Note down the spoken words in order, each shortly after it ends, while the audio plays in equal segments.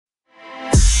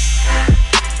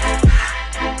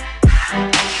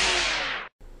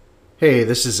Hey,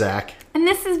 this is Zach. And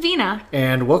this is Vina.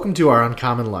 And welcome to Our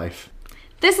Uncommon Life.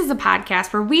 This is a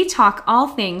podcast where we talk all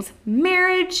things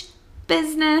marriage,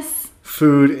 business,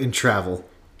 food, and travel.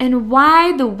 And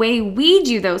why the way we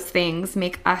do those things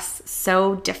make us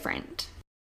so different.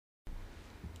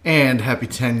 And happy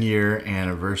 10-year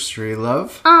anniversary,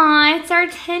 love. Aw, it's our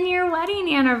 10-year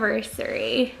wedding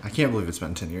anniversary. I can't believe it's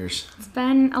been 10 years. It's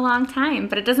been a long time,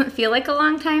 but it doesn't feel like a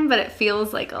long time, but it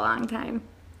feels like a long time.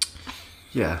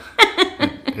 Yeah,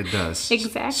 it does.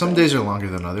 Exactly. Some days are longer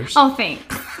than others. Oh,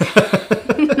 thanks.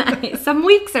 Nice. Some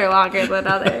weeks are longer than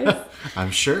others.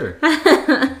 I'm sure.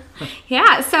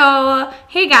 Yeah, so,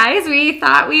 hey guys, we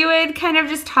thought we would kind of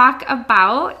just talk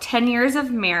about 10 years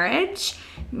of marriage,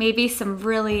 maybe some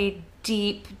really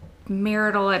deep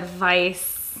marital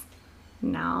advice.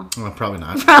 No. Well, probably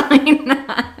not. Probably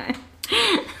not.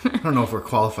 I don't know if we're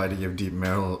qualified to give deep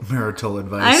marital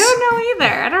advice. I don't know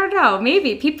either. I don't know.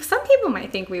 Maybe. Some people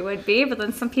might think we would be, but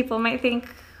then some people might think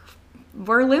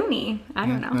we're loony. I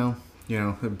don't know. Well, you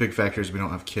know, the big factor is we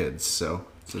don't have kids, so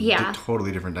it's a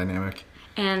totally different dynamic.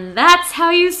 And that's how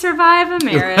you survive a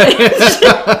marriage.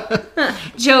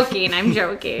 Joking. I'm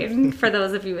joking. For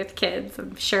those of you with kids,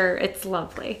 I'm sure it's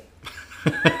lovely.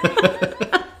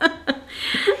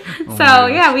 So,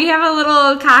 yeah, we have a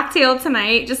little cocktail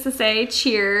tonight just to say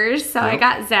cheers. So, yep. I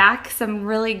got Zach some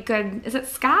really good, is it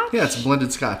scotch? Yeah, it's a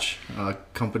blended scotch. A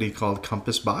company called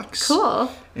Compass Box.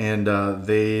 Cool. And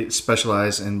they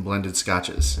specialize in blended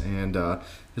scotches. And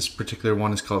this particular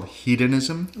one is called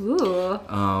Hedonism. Ooh.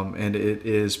 And it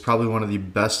is probably one of the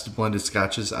best blended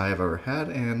scotches I have ever had.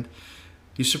 And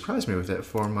you surprised me with it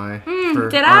for our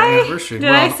anniversary. Did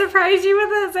I surprise you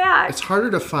with it, Zach? It's harder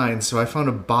to find, so I found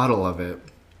a bottle of it.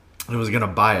 I was going to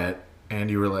buy it, and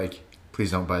you were like,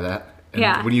 please don't buy that.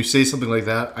 And when you say something like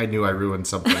that, I knew I ruined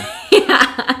something.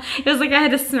 Yeah. It was like I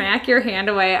had to smack your hand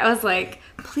away. I was like,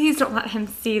 please don't let him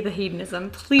see the hedonism.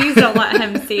 Please don't let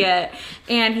him see it.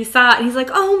 And he saw it, and he's like,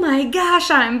 oh my gosh,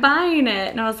 I'm buying it.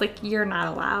 And I was like, you're not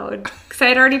allowed, because I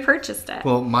had already purchased it.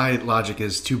 Well, my logic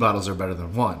is 2 bottles are better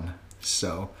than 1.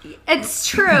 So it's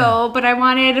true, but I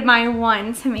wanted my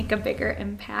one to make a bigger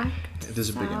impact. It is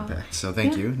a big impact. So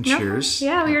thank you. And cheers.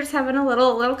 Yeah, we were just having a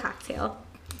little cocktail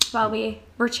while we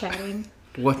were chatting.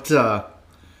 What's been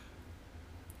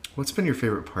your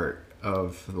favorite part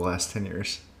of the last 10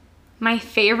 years? My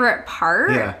favorite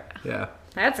part? Yeah.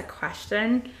 That's a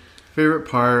question. Favorite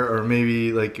part, or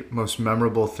maybe like most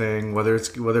memorable thing, whether it's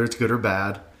good or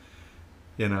bad,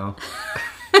 you know.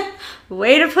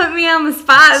 Way to put me on the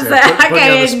spot, Zach. I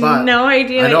had no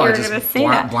idea that you were going to say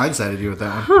that. Blindsided you with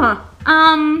that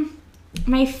one.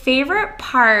 My favorite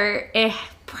part, it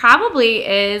probably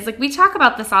is, like, we talk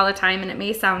about this all the time, and it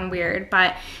may sound weird,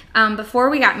 but before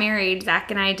we got married,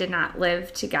 Zach and I did not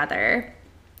live together.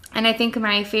 And I think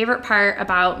my favorite part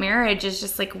about marriage is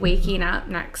just, like, waking up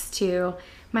next to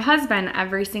my husband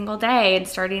every single day and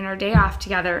starting our day off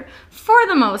together for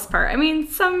the most part. I mean,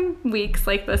 some weeks,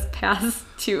 like this past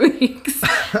 2 weeks,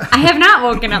 I have not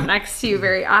woken up next to you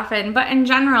very often. But in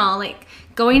general, like,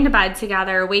 going to bed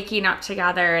together, waking up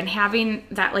together, and having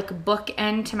that, like,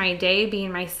 bookend to my day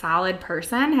being my solid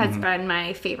person has been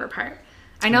my favorite part.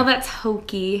 I know that's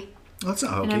hokey. That's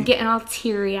not hokey. And I'm getting all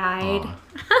teary-eyed.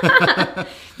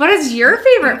 What has your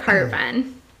favorite part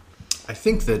been? I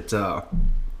think that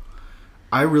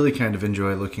I really kind of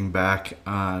enjoy looking back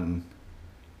on,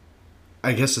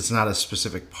 I guess it's not a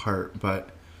specific part, but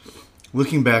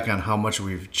looking back on how much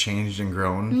we've changed and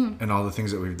grown and all the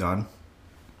things that we've done.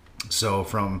 So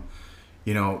from,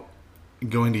 you know,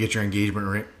 going to get your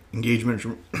engagement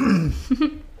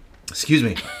excuse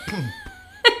me.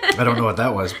 I don't know what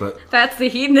that was, but that's the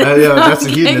hedonism. Yeah, that's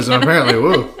the hedonism apparently.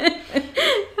 Woo.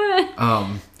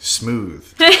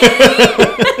 Smooth.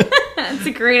 It's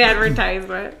a great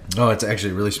advertisement. Oh, it's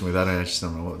actually really smooth. I just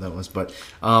don't know what that was. But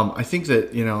I think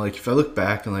that, you know, like, if I look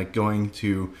back and, like, going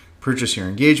to purchase your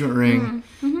engagement ring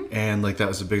and, like, that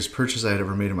was the biggest purchase I had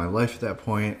ever made in my life at that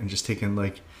point, and just taking,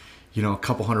 like, you know, a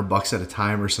couple $100 at a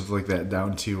time or something like that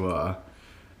down to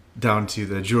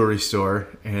the jewelry store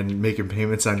and making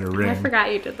payments on your ring. I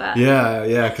forgot you did that.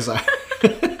 Yeah, because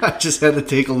I just had to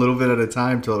take a little bit at a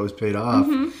time till it was paid off.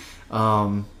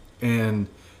 And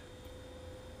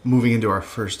moving into our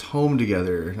first home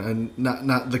together, and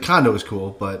not the condo was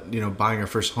cool, but, you know, buying our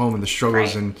first home and the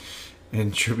struggles and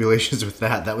tribulations with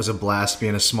that was a blast.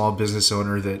 Being a small business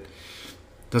owner that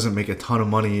doesn't make a ton of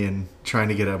money and trying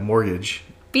to get a mortgage.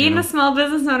 Being a small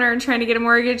business owner and trying to get a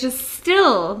mortgage is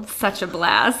still such a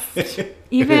blast,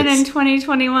 even in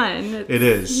 2021. It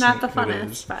is not the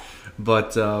funnest,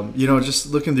 but you know, just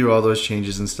looking through all those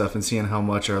changes and stuff and seeing how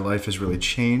much our life has really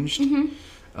changed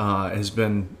has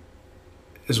been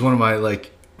is one of my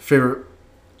like favorite.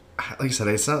 Like I said,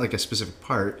 it's not like a specific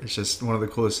part. It's just one of the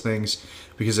coolest things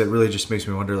because it really just makes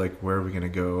me wonder, like, where are we gonna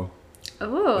go in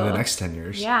the next 10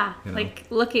 years? Yeah, you know? like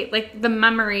look at like the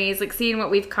memories, like seeing what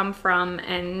we've come from,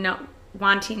 and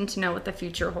wanting to know what the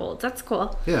future holds. That's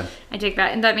cool. Yeah, I take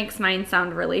that, and that makes mine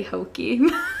sound really hokey.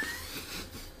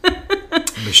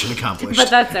 Mission accomplished. But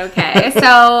that's okay.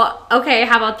 So, okay,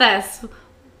 how about this?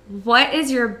 What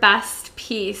is your best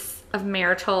piece of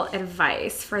marital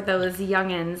advice for those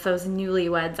youngins, those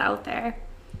newlyweds out there?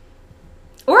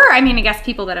 Or, I mean, I guess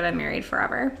people that have been married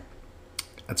forever.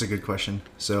 That's a good question.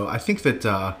 So I think that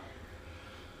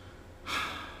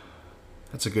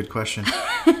that's a good question.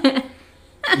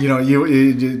 You know,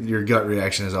 your gut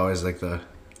reaction is always like the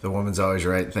woman's always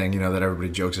right thing, you know, that everybody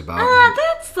jokes about.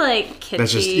 That's like kitschy.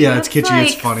 That's just, yeah, it's kitschy,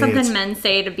 like it's funny. Something men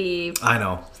say to be I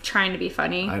know. Trying to be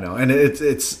funny. I know. And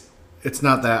it's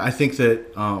not that. I think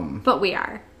that But we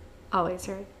are. Always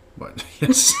right. What?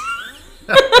 Yes.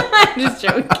 I'm just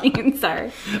joking.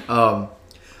 Sorry.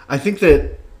 I think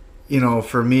that, you know,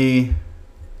 for me,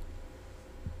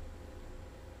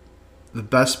 the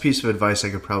best piece of advice I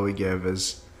could probably give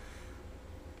is,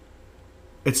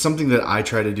 it's something that I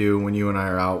try to do when you and I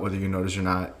are out, whether you notice or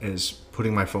not, is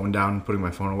putting my phone down, putting my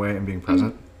phone away, and being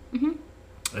present.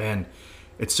 Mm-hmm. And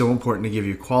it's so important to give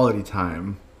you quality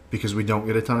time because we don't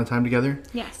get a ton of time together.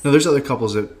 Yes. Now, there's other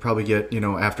couples that probably get, you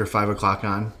know, after 5 o'clock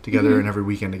on together and every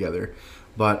weekend together.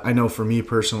 But I know for me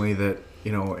personally that,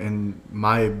 you know, in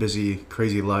my busy,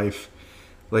 crazy life,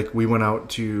 like we went out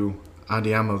to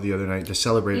Andiamo the other night to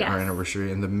celebrate our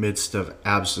anniversary in the midst of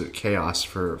absolute chaos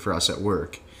for us at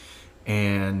work.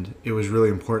 And it was really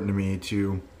important to me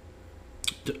to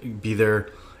be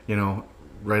there, you know,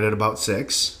 right at about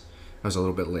 6. I was a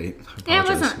little bit late. Yeah, it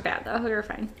wasn't bad though. We were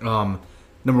fine.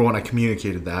 Number one, I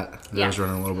communicated that I Yes. was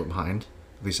running a little bit behind.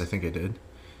 At least I think I did.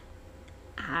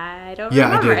 I don't Yeah,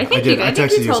 remember. I did. I think you did. I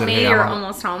think you told said, me hey, you were I'm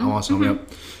almost home. Almost home, yep.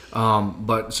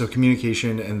 But so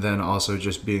communication, and then also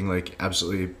just being like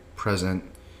absolutely present.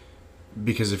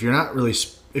 Because if you're not really,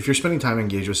 if you're spending time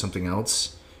engaged with something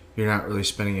else, you're not really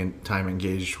spending time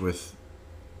engaged with,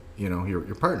 you know, your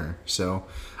partner. So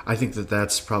I think that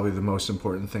that's probably the most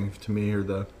important thing to me, or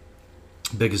the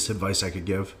biggest advice I could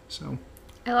give. So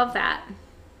I love that.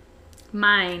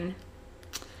 Mine.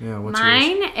 Yeah, what's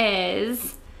Mine yours?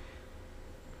 is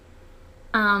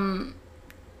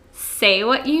say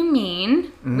what you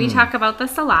mean. We talk about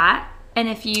this a lot. And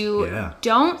if you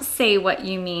don't say what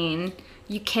you mean,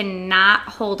 you cannot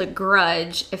hold a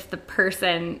grudge if the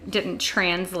person didn't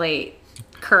translate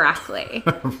correctly.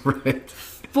 Right.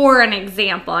 For an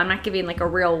example, I'm not giving like a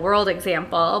real world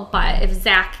example, but if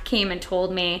Zach came and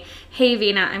told me, hey,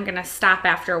 Vina, I'm going to stop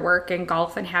after work and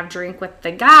golf and have a drink with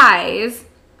the guys,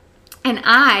 and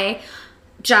I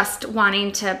just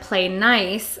wanting to play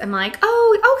nice, I'm like,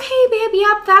 oh, okay, babe,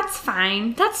 yep, that's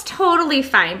fine. That's totally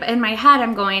fine. But in my head,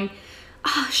 I'm going,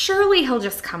 oh, surely he'll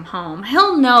just come home.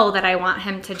 He'll know that I want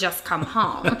him to just come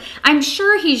home. I'm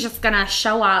sure he's just going to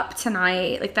show up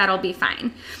tonight. Like, that'll be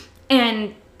fine.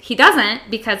 And he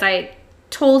doesn't, because I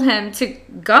told him to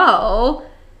go.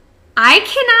 I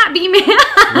cannot be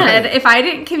mad if I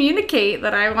didn't communicate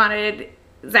that I wanted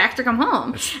Zach to come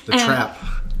home. It's the trap.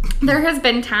 There has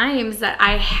been times that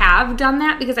I have done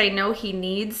that because I know he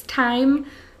needs time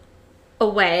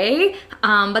away,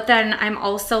 but then I'm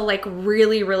also like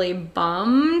really, really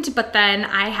bummed, but then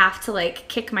I have to like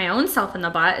kick my own self in the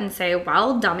butt and say,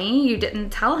 well, dummy, you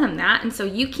didn't tell him that, and so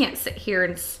you can't sit here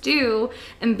and stew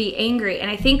and be angry.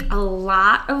 And I think a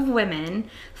lot of women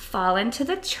fall into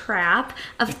the trap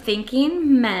of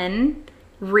thinking men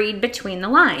read between the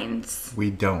lines.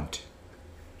 We don't.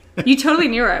 You totally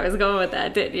knew where I was going with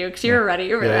that, didn't you? Because you were ready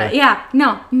for that. Yeah.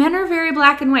 No, men are very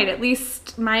black and white, at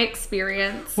least my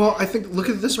experience. Well, I think, look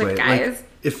at it this way. Guys.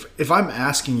 Like, if I'm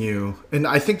asking you, and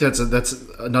I think that's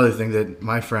another thing that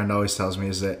my friend always tells me,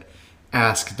 is that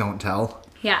ask, don't tell.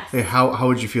 Yes. Hey, how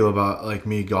would you feel about like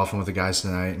me golfing with the guys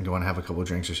tonight and going to have a couple of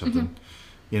drinks or something?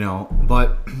 Mm-hmm. You know,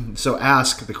 but so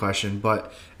ask the question.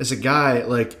 But as a guy,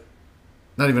 like,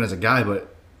 not even as a guy,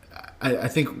 but I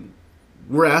think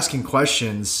we're asking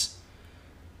questions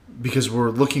because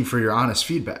we're looking for your honest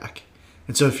feedback.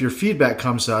 And so if your feedback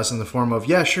comes to us in the form of,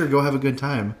 yeah, sure, go have a good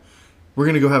time, we're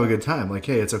going to go have a good time. Like,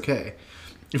 hey, it's okay.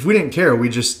 If we didn't care, we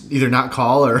just either not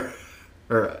call or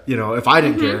you know, if I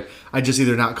didn't care, I'd just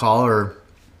either not call or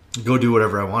go do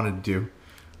whatever I wanted to do,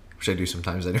 which I do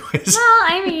sometimes anyways. Well,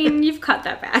 I mean, you've cut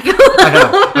that back.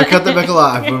 I cut that back a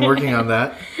lot. I've been working on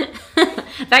that.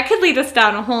 That could lead us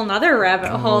down a whole nother rabbit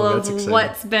hole of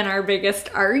what's been our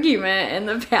biggest argument in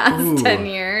the past 10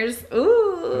 years.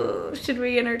 Ooh, should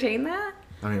we entertain that?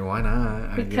 I mean, why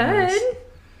not? We could.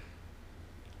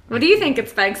 What do you think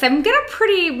it's been? Because I'm going to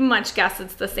pretty much guess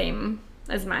it's the same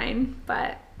as mine,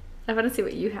 but I want to see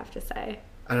what you have to say.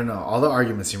 I don't know. All the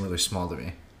arguments seem really small to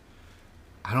me.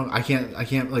 I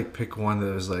can't like pick one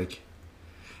that was like,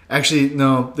 actually,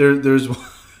 no, there's one.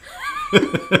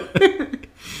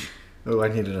 Oh, I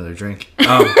need another drink.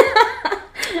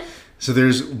 So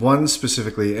there's one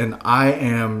specifically, and I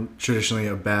am traditionally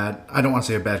I don't want to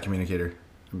say a bad communicator.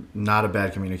 I'm not a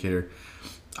bad communicator.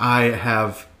 I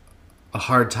have a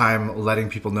hard time letting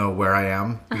people know where I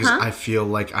am because I feel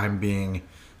like I'm being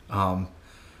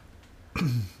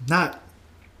not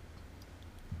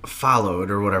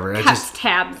followed or whatever. Kept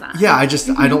tabs on. Yeah, I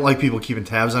don't like people keeping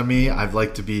tabs on me. I'd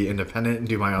like to be independent and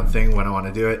do my own thing when I want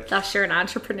to do it. Thus, you're an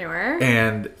entrepreneur.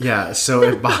 And yeah, so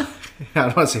I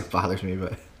don't want to say it bothers me,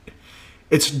 but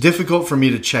it's difficult for me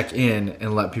to check in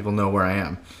and let people know where I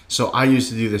am. So I used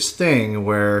to do this thing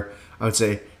where I would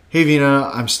say, hey, Vina,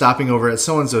 I'm stopping over at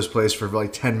so-and-so's place for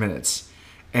like 10 minutes.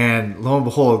 And lo and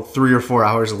behold, 3 or 4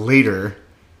 hours later,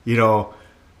 you know,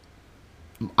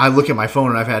 I look at my phone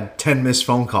and I've had 10 missed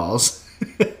phone calls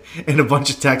and a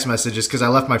bunch of text messages because I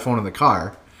left my phone in the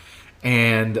car.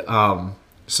 And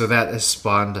so that has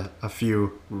spawned a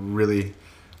few really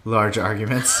large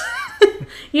arguments.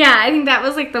 Yeah, I think that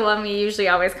was like the one we usually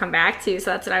always come back to.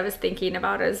 So that's what I was thinking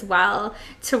about as well,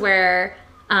 to where,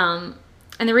 and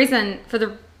the reason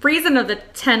of the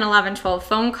 10, 11, 12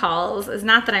 phone calls is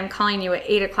not that I'm calling you at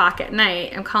 8 o'clock at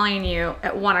night. I'm calling you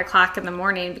at 1 o'clock in the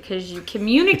morning because you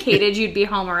communicated you'd be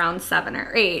home around 7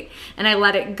 or 8. And I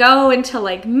let it go until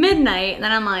like midnight. And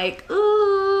then I'm like,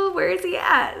 ooh, where is he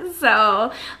at?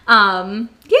 So,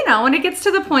 you know, when it gets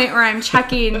to the point where I'm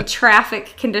checking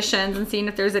traffic conditions and seeing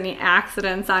if there's any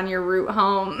accidents on your route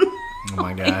home. Oh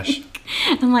my gosh.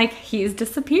 I'm like, he's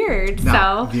disappeared.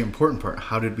 Now, so the important part,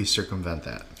 how did we circumvent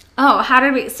that? Oh, how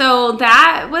did we? So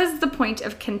that was the point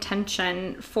of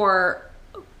contention for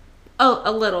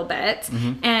a little bit.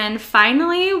 Mm-hmm. And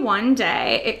finally, one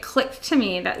day, it clicked to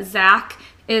me that Zach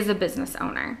is a business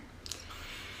owner.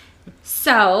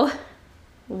 So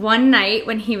one night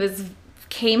when he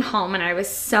came home and I was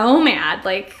so mad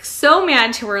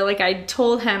to where like I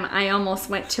told him I almost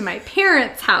went to my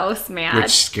parents' house mad.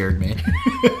 Which scared me.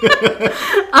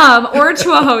 Or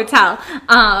to a hotel.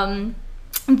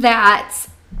 That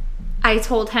I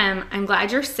told him, I'm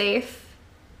glad you're safe.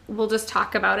 We'll just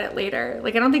talk about it later.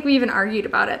 Like, I don't think we even argued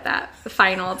about it that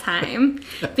final time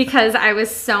because I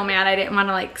was so mad. I didn't want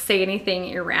to like say anything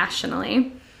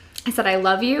irrationally. I said, I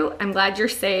love you. I'm glad you're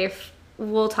safe.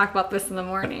 We'll talk about this in the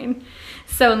morning.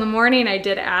 So in the morning, I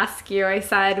did ask you, I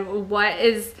said,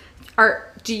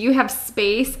 do you have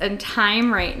space and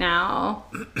time right now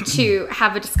to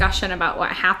have a discussion about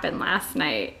what happened last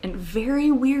night? And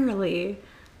very wearily,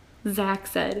 Zach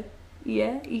said,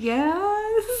 yes,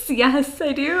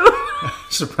 I do.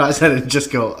 Surprised I didn't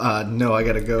just go, no, I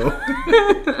gotta go.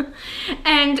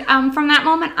 And from that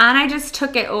moment on, I just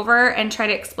took it over and tried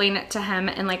to explain it to him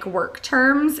in like work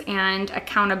terms and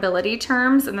accountability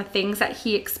terms and the things that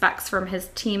he expects from his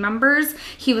team members.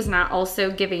 He was not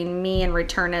also giving me in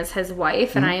return as his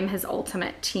wife, and I am his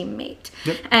ultimate teammate.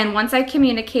 Yep. And once I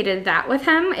communicated that with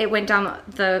him, it went down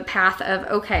the path of,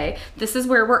 okay, this is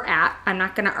where we're at. I'm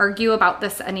not going to argue about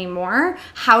this anymore.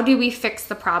 How do we fix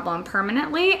the problem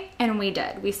permanently? And we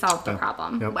did. We solved the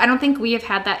problem. Yep. I don't think we have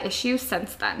had that issue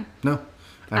since then. No.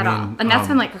 At all. And that's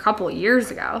been like a couple of years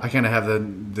ago. I kind of have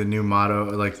the new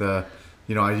motto, like I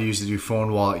used to do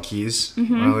phone, wallet, keys.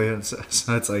 Mm-hmm.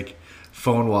 So it's like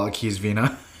phone, wallet, keys,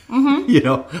 Vina.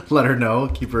 Mm-hmm. Let her know,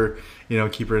 keep her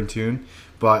in tune.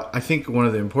 But I think one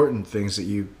of the important things that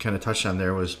you kind of touched on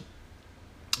there was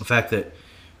the fact that,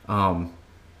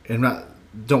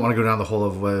 don't want to go down the hole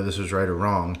of whether this was right or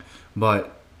wrong,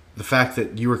 but the fact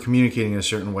that you were communicating in a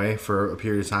certain way for a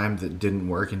period of time that didn't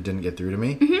work and didn't get through to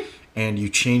me, mm-hmm. and you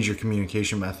change your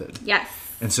communication method. Yes.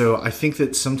 And so I think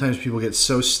that sometimes people get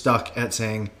so stuck at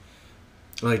saying,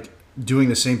 like, doing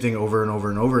the same thing over and over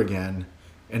and over again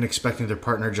and expecting their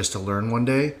partner just to learn one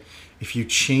day. If you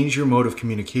change your mode of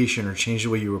communication or change the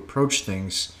way you approach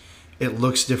things, it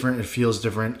looks different, it feels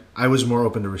different. I was more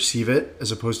open to receive it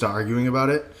as opposed to arguing about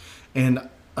it. And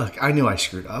I knew I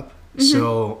screwed up. Mm-hmm.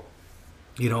 So,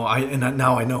 now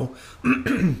I know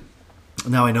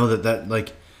now I know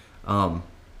that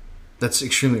that's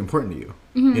extremely important to you.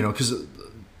 Mm-hmm. Because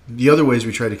the other ways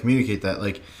we try to communicate that,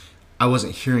 like, I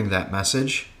wasn't hearing that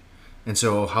message. And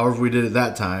so however we did it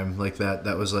that time, like that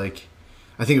was like,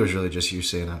 I think it was really just you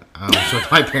saying I almost went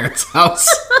to my parents' house.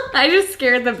 I just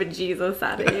scared the bejesus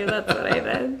out of you. That's what I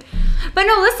did. But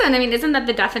no, listen, I mean, isn't that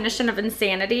the definition of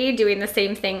insanity? Doing the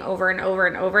same thing over and over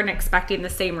and over and expecting the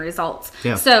same results.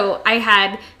 Yeah. So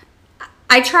I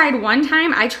I tried one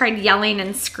time. I tried yelling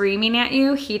and screaming at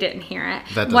you. He didn't hear it.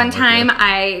 That doesn't One work, time yeah.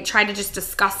 I tried to just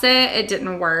discuss it. It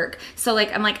didn't work. So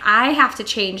like I'm like, I have to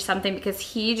change something because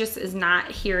he just is not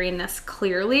hearing this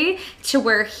clearly to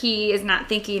where he is not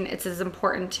thinking it's as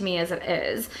important to me as it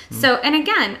is. So, and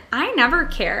again, I never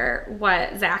care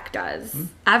what Zach does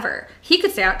ever. He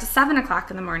could stay out to 7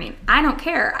 o'clock in the morning. I don't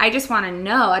care. I just want to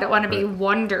know. I don't want to be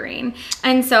wondering.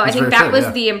 And so I think very that fair, was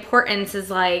yeah. the importance is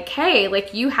like, hey,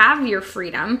 like you have your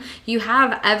freedom. You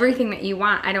have everything that you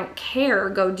want. I don't care.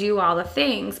 Go do all the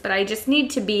things, but I just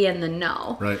need to be in the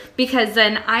know. Right. Because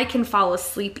then I can fall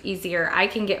asleep easier. I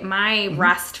can get my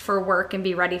rest for work and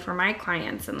be ready for my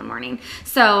clients in the morning.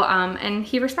 So, and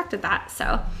he respected that.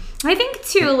 So I think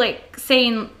too, like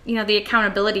saying, you know, the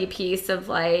accountability piece of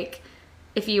like,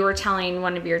 if you were telling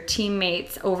one of your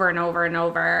teammates over and over and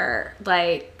over,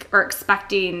 like, or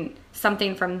expecting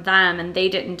something from them and they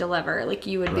didn't deliver, like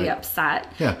you would be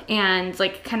upset. Yeah. And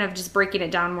like kind of just breaking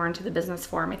it down more into the business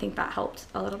form. I think that helped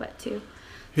a little bit too.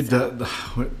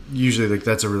 Usually, like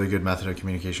that's a really good method of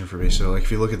communication for me. So, like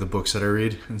if you look at the books that I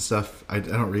read and stuff, I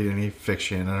don't read any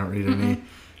fiction. I don't read any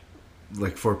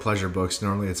like for pleasure books.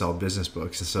 Normally, it's all business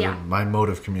books. And so, my mode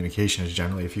of communication is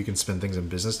generally if you can spin things in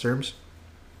business terms,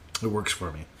 it works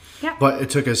for me. Yeah. But it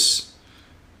took us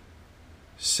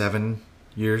 7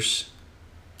 years.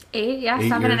 8, yeah, 8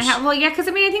 7 and a years half. Well, yeah, because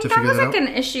I mean, I think to that figure was that like out?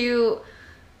 an issue.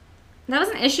 That was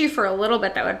an issue for a little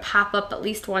bit that would pop up at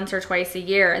least once or twice a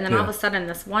year. And then all of a sudden,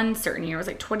 this one certain year, it was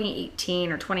like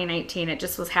 2018 or 2019, it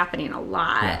just was happening a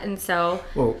lot. Yeah. And so.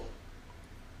 Well,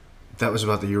 that was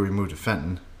about the year we moved to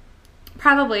Fenton.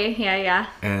 Probably, yeah.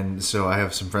 And so I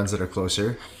have some friends that are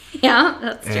closer. Yeah,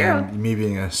 that's And true. me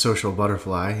being a social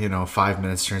butterfly, 5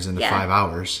 minutes turns into 5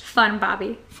 hours. Fun,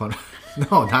 Bobby. Fun.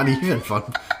 No, not even fun.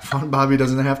 Fun Bobby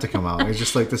doesn't have to come out. He's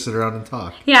just like to sit around and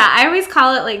talk. Yeah, I always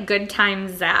call it like good time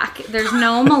Zach. There's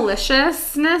no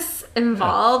maliciousness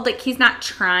involved. Like he's not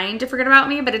trying to forget about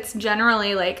me, but it's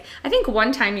generally like, I think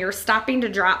one time you were stopping to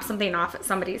drop something off at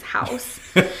somebody's house.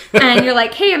 And you're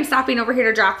like, hey, I'm stopping over here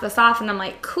to drop this off. And I'm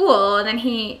like, cool. And then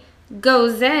he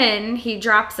goes in, he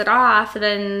drops it off, and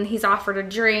then he's offered a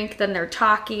drink, then they're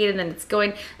talking, and then it's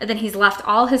going, and then he's left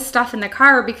all his stuff in the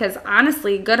car because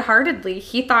honestly, good-heartedly,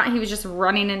 he thought he was just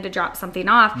running in to drop something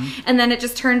off, and then it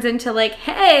just turns into like,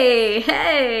 hey.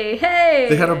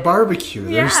 They had a barbecue.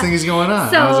 There's things going on.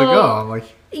 So, I was like, oh, I'm like,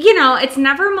 it's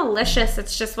never malicious.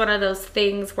 It's just one of those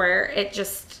things where it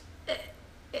just,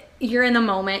 you're in the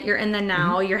moment, you're in the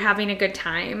now, you're having a good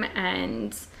time,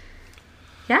 and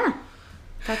yeah.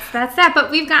 That's that. But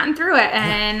we've gotten through it,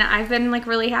 and I've been like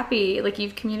really happy. Like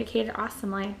you've communicated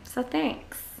awesomely. So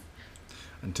thanks.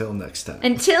 until next time.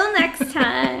 Until next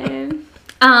time.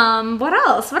 What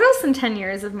else? What else in 10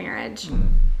 years of marriage?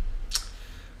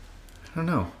 I don't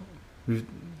know. Like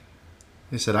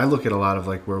I said, I look at a lot of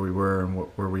like where we were and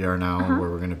where we are now and where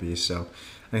we're going to be. So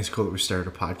I think it's cool that we started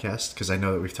a podcast because I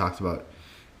know that we've talked about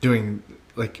doing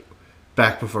like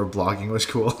back before blogging was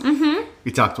cool.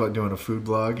 We talked about doing a food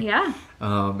blog. Yeah.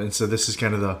 And so this is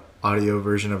kind of the audio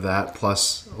version of that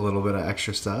plus a little bit of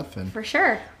extra stuff. And For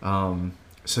sure.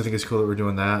 so I think it's cool that we're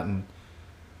doing that. And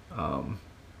man,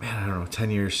 I don't know,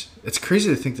 10 years. It's crazy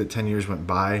to think that 10 years went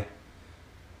by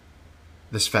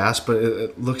this fast, but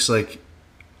it looks like,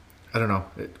 I don't know,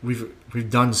 we've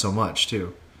done so much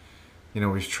too.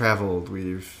 We've traveled,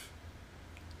 we've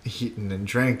eaten and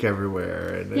drank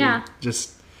everywhere, and Yeah.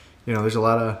 there's a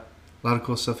lot of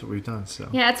cool stuff that we've done. So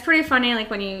Yeah, it's pretty funny. Like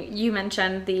when you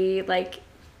mentioned the like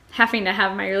having to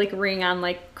have my like ring on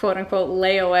like quote unquote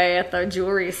layaway at the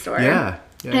jewelry store. Yeah.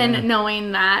 And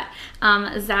knowing that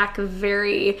Zach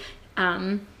very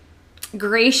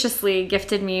graciously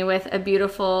gifted me with a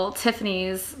beautiful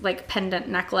Tiffany's like pendant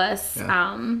necklace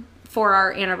for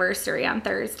our anniversary on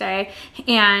Thursday,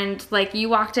 and like you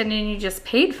walked in and you just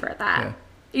paid for that,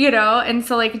 and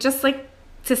so like just like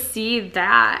to see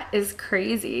that is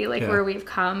crazy, like where we've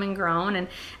come and grown. And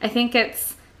I think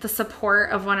it's the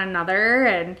support of one another,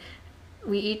 and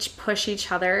we each push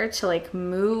each other to like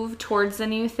move towards the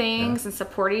new things and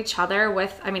support each other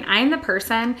with, I'm the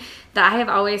person that I have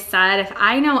always said, if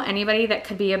I know anybody that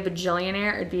could be a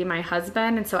bajillionaire, it'd be my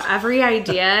husband. And so every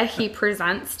idea he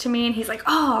presents to me and he's like,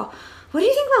 oh, what do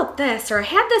you think about this? Or I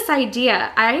had this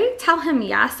idea. I tell him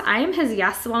yes. I am his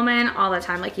yes woman all the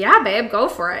time. Like, yeah, babe, go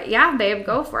for it. Yeah, babe,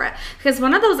 go for it. Because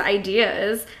one of those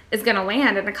ideas is going to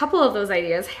land. And a couple of those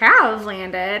ideas have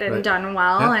landed and done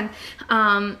well. Yeah.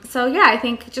 And so, yeah, I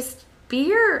think just be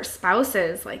your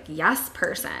spouse's, like, yes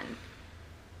person.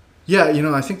 Yeah,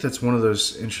 I think that's one of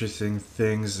those interesting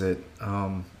things that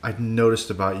I noticed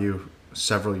about you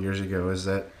several years ago is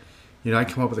that, I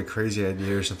come up with a crazy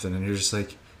idea or something and you're just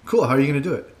like, cool. How are you going to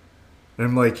do it? And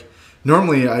I'm like,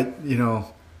 normally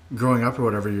growing up or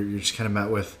whatever, you're just kind of met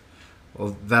with,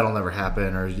 well, that'll never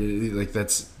happen. Or like,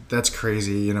 that's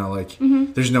crazy. Like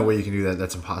there's no way you can do that.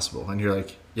 That's impossible. And you're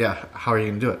like, yeah, how are you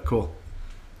going to do it? Cool.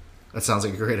 That sounds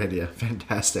like a great idea.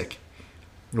 Fantastic.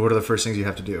 What are the first things you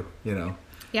have to do?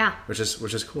 Yeah. Which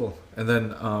is cool. And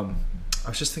then I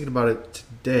was just thinking about it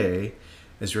today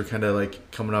as we were kind of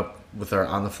like coming up with our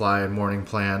on the fly morning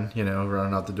plan,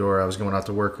 running out the door. I was going out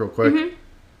to work real quick.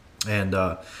 And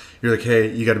you're like,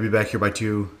 hey, you got to be back here by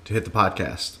 2 to hit the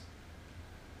podcast.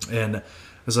 And I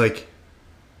was like,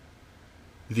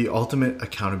 the ultimate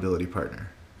accountability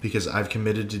partner, because I've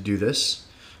committed to do this.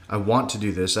 I want to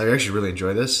do this. I actually really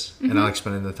enjoy this, and I like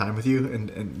spending the time with you.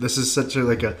 And this is such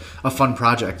a fun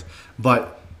project,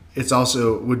 but it's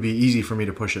also would be easy for me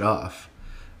to push it off.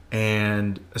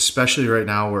 And especially right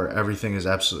now where everything is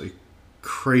absolutely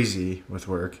crazy with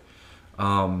work.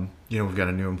 We've got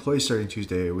a new employee starting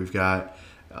Tuesday. We've got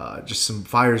just some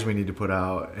fires we need to put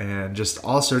out and just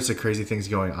all sorts of crazy things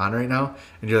going on right now.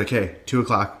 And you're like, hey,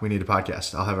 2:00, we need a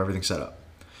podcast. I'll have everything set up.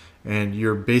 And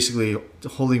you're basically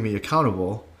holding me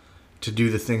accountable to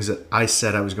do the things that I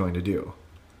said I was going to do.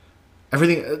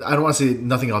 Everything, I don't want to say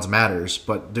nothing else matters,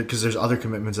 but because there's other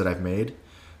commitments that I've made.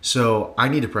 So I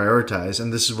need to prioritize.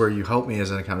 And this is where you help me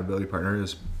as an accountability partner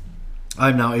is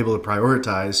I'm now able to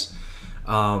prioritize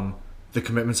the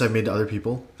commitments I've made to other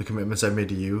people, the commitments I've made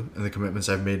to you, and the commitments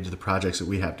I've made to the projects that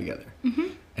we have together.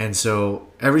 And so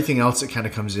everything else that kind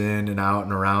of comes in and out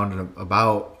and around and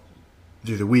about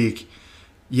through the week,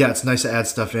 yeah, it's nice to add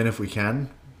stuff in if we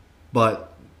can, but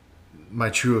my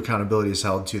true accountability is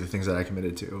held to the things that I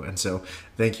committed to. And so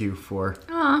thank you for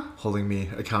holding me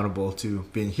accountable to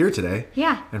being here today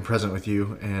and present with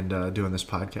you and doing this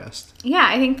podcast. Yeah,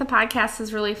 I think the podcast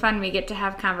is really fun. We get to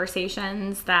have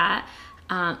conversations that,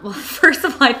 first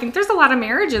of all, I think there's a lot of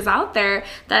marriages out there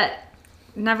that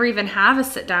never even have a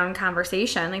sit-down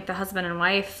conversation, like the husband and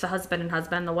wife, the husband and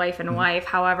husband, the wife and wife,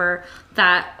 however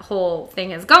that whole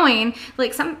thing is going.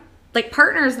 Like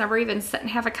partners never even sit and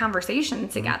have a conversation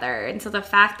together. And so the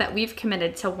fact that we've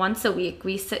committed to once a week,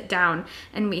 we sit down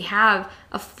and we have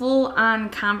a full-on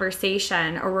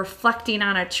conversation, or reflecting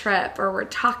on a trip, or we're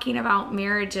talking about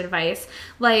marriage advice,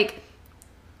 like,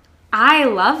 I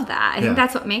love that. I think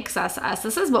that's what makes us us.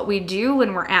 This is what we do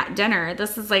when we're at dinner.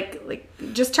 This is like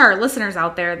just to our listeners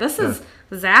out there, this is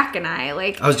Zach and I.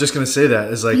 Like, I was just going to say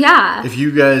that. Is like, if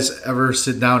you guys ever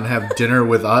sit down and have dinner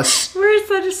with us, we're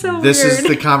so weird. This is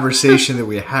the conversation that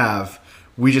we have.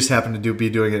 We just happen to be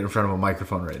doing it in front of a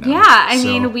microphone right now. Yeah, I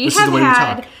mean, we have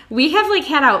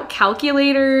had out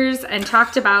calculators and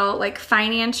talked about like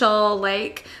financial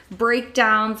like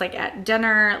breakdowns like at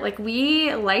dinner. Like,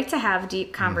 we like to have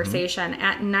deep conversation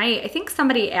at night. I think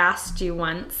somebody asked you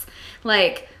once,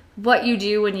 like, what you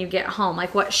do when you get home,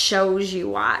 like what shows you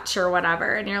watch or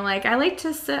whatever. And you're like, I like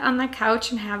to sit on the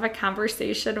couch and have a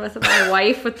conversation with my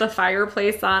wife with the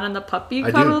fireplace on and the puppy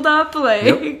cuddled up.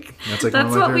 Like,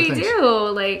 that's what we do.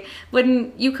 Like,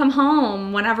 when you come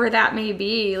home, whenever that may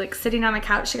be, like sitting on the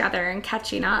couch together and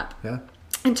catching up.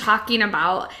 And talking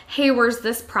about, hey, where's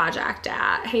this project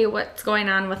at? Hey, what's going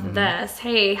on with this?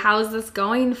 Hey, how's this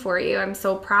going for you? I'm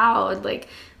so proud. Like,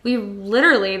 we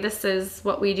literally, this is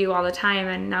what we do all the time,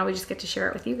 and now we just get to share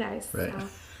it with you guys. Right.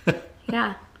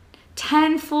 So,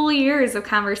 10 full years of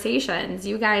conversations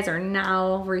you guys are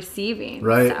now receiving.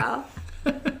 Right. So.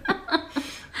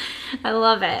 I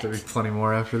love it. There'll be plenty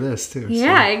more after this, too.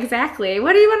 Yeah, exactly.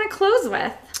 What do you want to close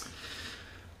with?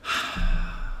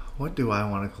 What do I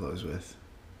want to close with?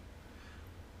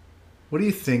 What do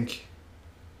you think,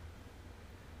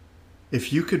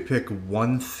 if you could pick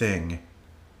one thing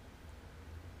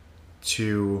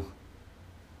to,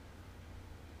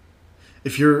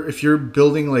 if you're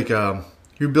building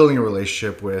you're building a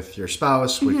relationship with your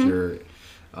spouse, with your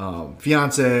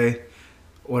fiance,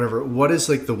 whatever, what is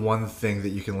like the one thing that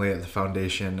you can lay at the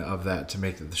foundation of that to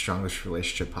make it the strongest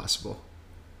relationship possible?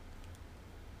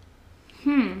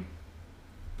 Boom,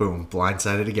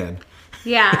 blindsided again.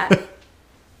 Yeah.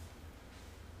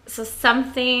 So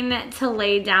something to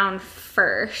lay down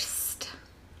first.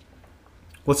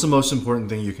 What's the most important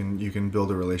thing you can build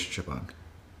a relationship on?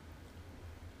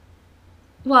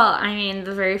 Well, I mean,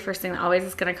 the very first thing that always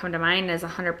is going to come to mind is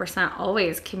 100%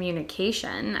 always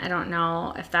communication. I don't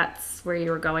know if that's where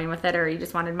you were going with it, or you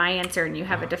just wanted my answer and you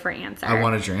have a different answer. I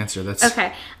wanted your answer. That's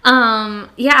okay.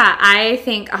 Yeah, I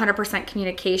think 100%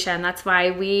 communication. That's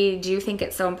why we do think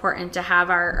it's so important to have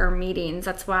our meetings.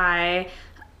 That's why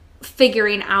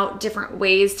figuring out different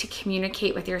ways to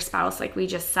communicate with your spouse, like we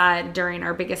just said during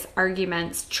our biggest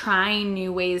arguments, trying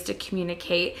new ways to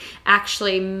communicate,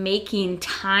 actually making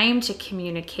time to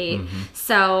communicate.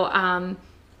 So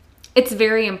it's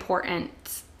very important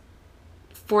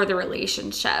for the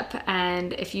relationship.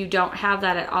 And if you don't have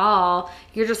that at all,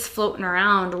 you're just floating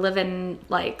around living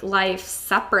like life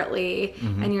separately,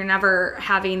 and you're never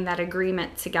having that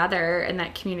agreement together and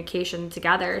that communication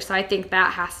together. So I think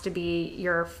that has to be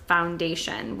your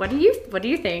foundation. What do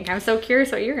you think? I'm so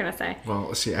curious what you're gonna say.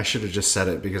 Well, see, I should have just said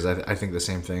it because I think the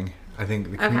same thing. I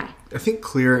think Okay. I think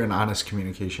clear and honest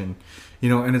communication,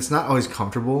 and it's not always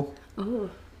comfortable. Ooh.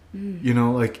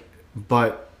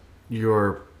 But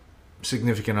your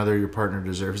significant other, your partner,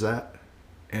 deserves that.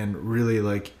 And really,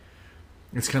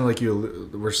 it's kind of like you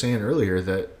were saying earlier,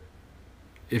 that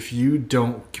if you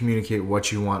don't communicate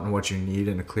what you want and what you need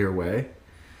in a clear way,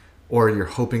 or you're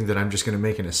hoping that I'm just going to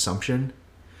make an assumption,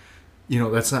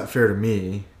 that's not fair to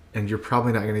me, and you're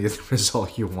probably not going to get the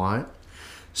result you want.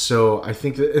 So I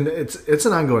think that, and it's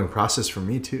an ongoing process for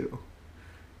me too.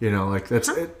 That's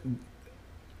it.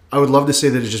 I would love to say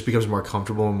that it just becomes more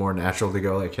comfortable and more natural to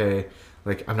go like, hey,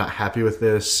 I'm not happy with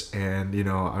this, and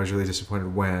I was really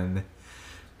disappointed when.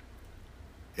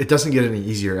 It doesn't get any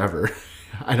easier ever,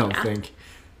 I don't think,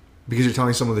 because you're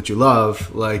telling someone that you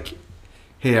love,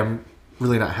 hey, I'm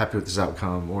really not happy with this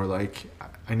outcome, or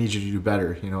I need you to do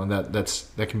better, and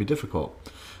that can be difficult.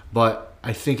 But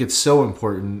I think it's so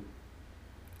important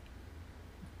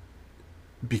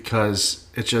because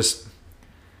it just,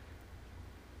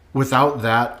 without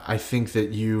that, I think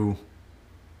that you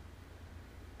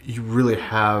really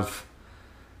have,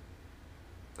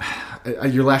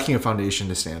 you're lacking a foundation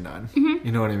to stand on.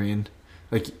 You know what I mean?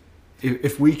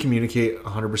 If we communicate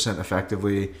 100%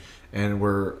 effectively and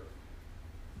we're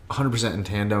 100% in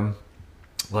tandem,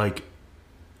 I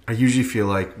usually feel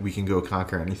like we can go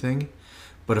conquer anything.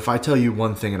 But if I tell you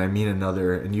one thing and I mean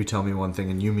another, and you tell me one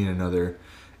thing and you mean another,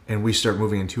 and we start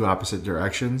moving in two opposite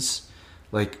directions,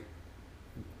 it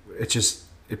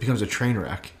becomes a train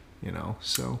wreck.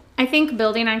 So I think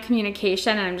building on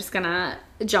communication, and I'm just gonna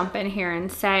jump in here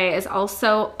and say, is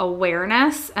also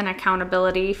awareness and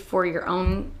accountability for your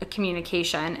own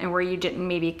communication and where you didn't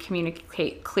maybe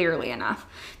communicate clearly enough.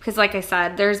 Because like I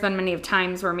said, there's been many of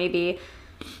times where maybe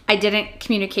I didn't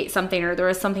communicate something, or there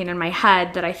was something in my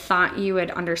head that I thought you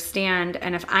would understand.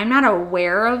 And if I'm not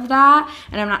aware of that,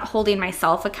 and I'm not holding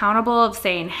myself accountable of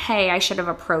saying, hey, I should have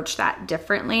approached that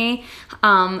differently,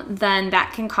 then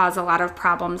that can cause a lot of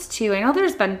problems too. I know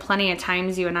there's been plenty of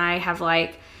times you and I have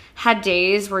had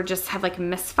days where just have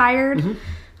misfired,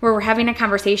 where we're having a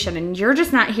conversation and you're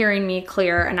just not hearing me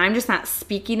clear and I'm just not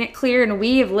speaking it clear. And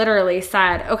we have literally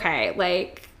said, okay,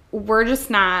 we're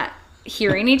just not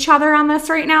hearing each other on this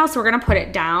right now, so we're gonna put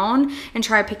it down and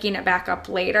try picking it back up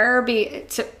later.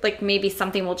 Maybe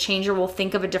something will change, or we'll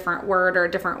think of a different word or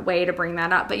a different way to bring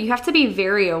that up. But you have to be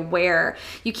very aware.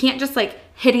 You can't just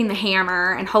hitting the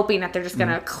hammer and hoping that they're just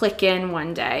gonna click in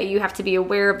one day. You have to be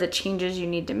aware of the changes you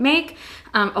need to make,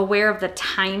 aware of the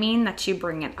timing that you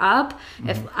bring it up.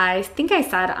 If I think I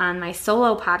said on my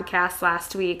solo podcast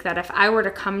last week that if I were to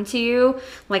come to you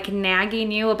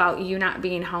nagging you about you not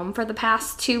being home for the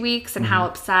past 2 weeks and how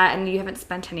upset, and you haven't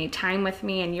spent any time with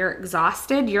me and you're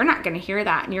exhausted, you're not going to hear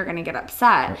that and you're going to get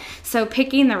upset. Right. So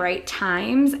picking the right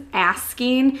times,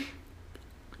 asking,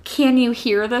 can you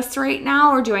hear this right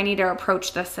now, or do I need to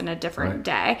approach this in a different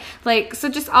day? So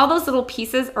just all those little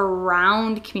pieces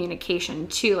around communication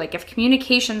too. If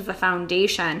communication's the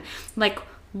foundation,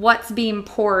 what's being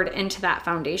poured into that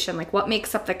foundation, what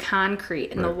makes up the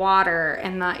concrete and the water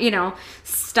and the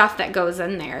stuff that goes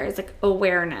in there is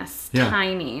awareness,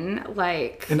 timing,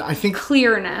 and I think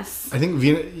clearness. I think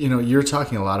you're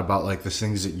talking a lot about the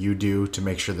things that you do to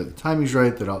make sure that the timing's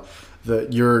right, that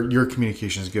your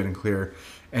communication is good and clear.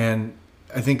 And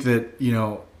I think that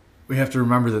we have to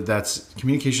remember that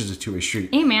communication is a two-way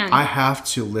street. Amen. I have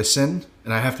to listen,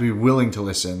 and I have to be willing to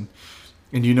listen.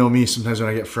 And me, sometimes when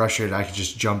I get frustrated, I can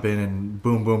just jump in and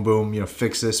boom, boom, boom,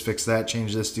 fix this, fix that,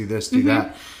 change this, do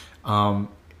that.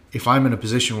 If I'm in a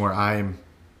position where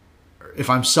if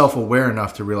I'm self-aware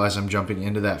enough to realize I'm jumping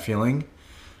into that feeling,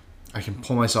 I can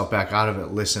pull myself back out of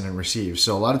it, listen, and receive.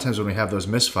 So a lot of times when we have those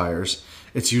misfires,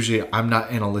 it's usually I'm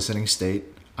not in a listening state.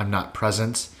 I'm not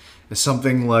present. It's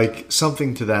something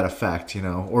to that effect,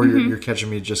 or you're catching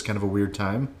me at just kind of a weird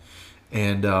time.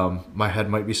 And my head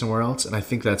might be somewhere else. And I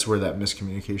think that's where that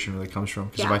miscommunication really comes from.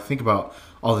 Because if I think about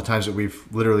all the times that we've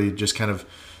literally just kind of,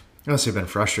 I don't say been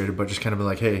frustrated, but just kind of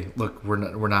been hey, look,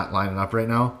 we're not lining up right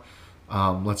now.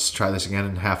 Let's try this again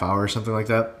in a half hour or something like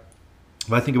that.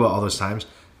 But I think about all those times,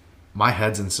 my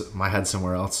head's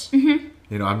somewhere else. Mm-hmm.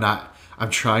 You know, I'm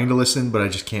trying to listen, but I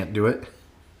just can't do it.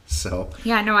 So.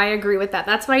 Yeah, no, I agree with that.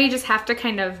 That's why you just have to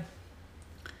kind of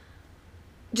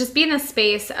just be in the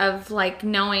space of like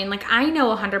knowing, like I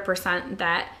know 100%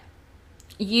 that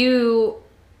you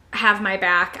have my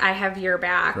back, I have your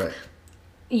back. Right.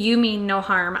 You mean no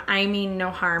harm, I mean no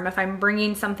harm. If I'm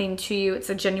bringing something to you, it's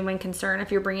a genuine concern.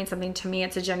 If you're bringing something to me,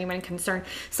 it's a genuine concern.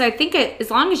 So I think as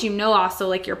long as you know also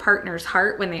like your partner's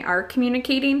heart when they are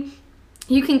communicating,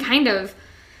 you can kind of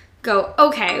go,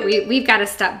 okay, we've got to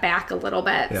step back a little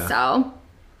bit. Yeah. So,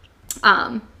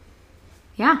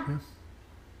 yeah.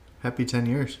 Happy 10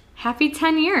 years. Happy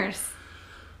 10 years.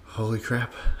 Holy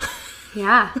crap.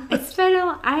 Yeah. It's been,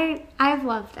 I've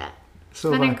loved it. It's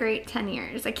So been have a I. great 10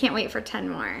 years. I can't wait for 10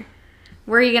 more.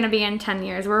 Where are you going to be in 10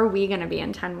 years? Where are we going to be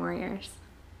in 10 more years?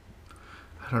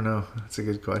 I don't know. That's a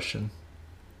good question.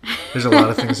 There's a lot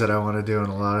of things that I want to do and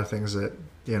a lot of things that,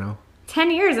 you know. 10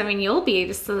 years, I mean, you'll be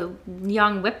just a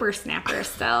young whippersnapper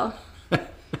still.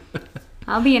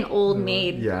 I'll be an old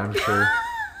maid. Yeah, I'm sure.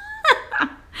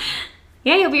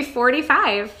 Yeah, you'll be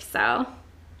 45, so. I'll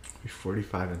be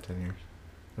 45 in 10 years.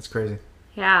 That's crazy.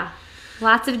 Yeah.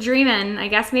 Lots of dreaming. I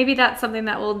guess maybe that's something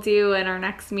that we'll do in our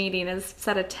next meeting is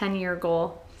set a 10-year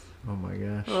goal. Oh my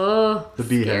gosh. Oh, The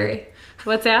BHAG. scary.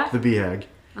 What's that? The BHAG.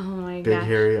 Oh my Big, gosh.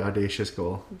 hairy, audacious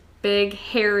goal. Big,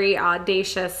 hairy,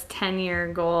 audacious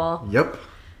 10-year goal. Yep.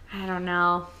 I don't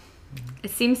know.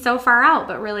 It seems so far out,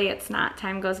 but really it's not.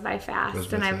 Time goes by fast. Goes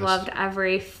by and I've fast. loved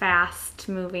every fast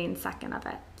moving second of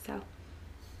it. So,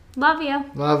 love you.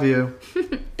 Love you.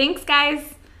 Thanks,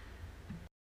 guys.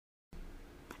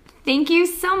 Thank you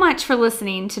so much for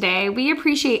listening today. We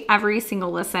appreciate every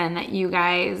single listen that you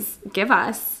guys give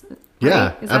us. Yeah,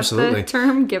 Right? Is absolutely. that the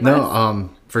term? Give No, us?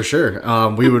 for sure.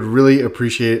 We would really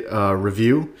appreciate a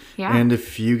review. Yeah. And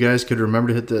if you guys could remember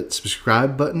to hit that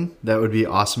subscribe button, that would be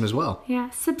awesome as well.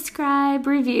 Yeah, subscribe,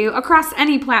 review across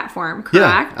any platform, correct?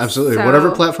 Yeah, absolutely. So-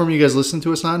 Whatever platform you guys listen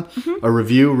to us on, a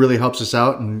review really helps us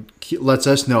out and lets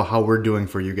us know how we're doing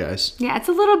for you guys. Yeah, it's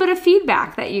a little bit of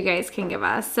feedback that you guys can give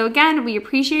us. So again, we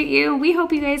appreciate you. We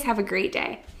hope you guys have a great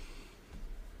day.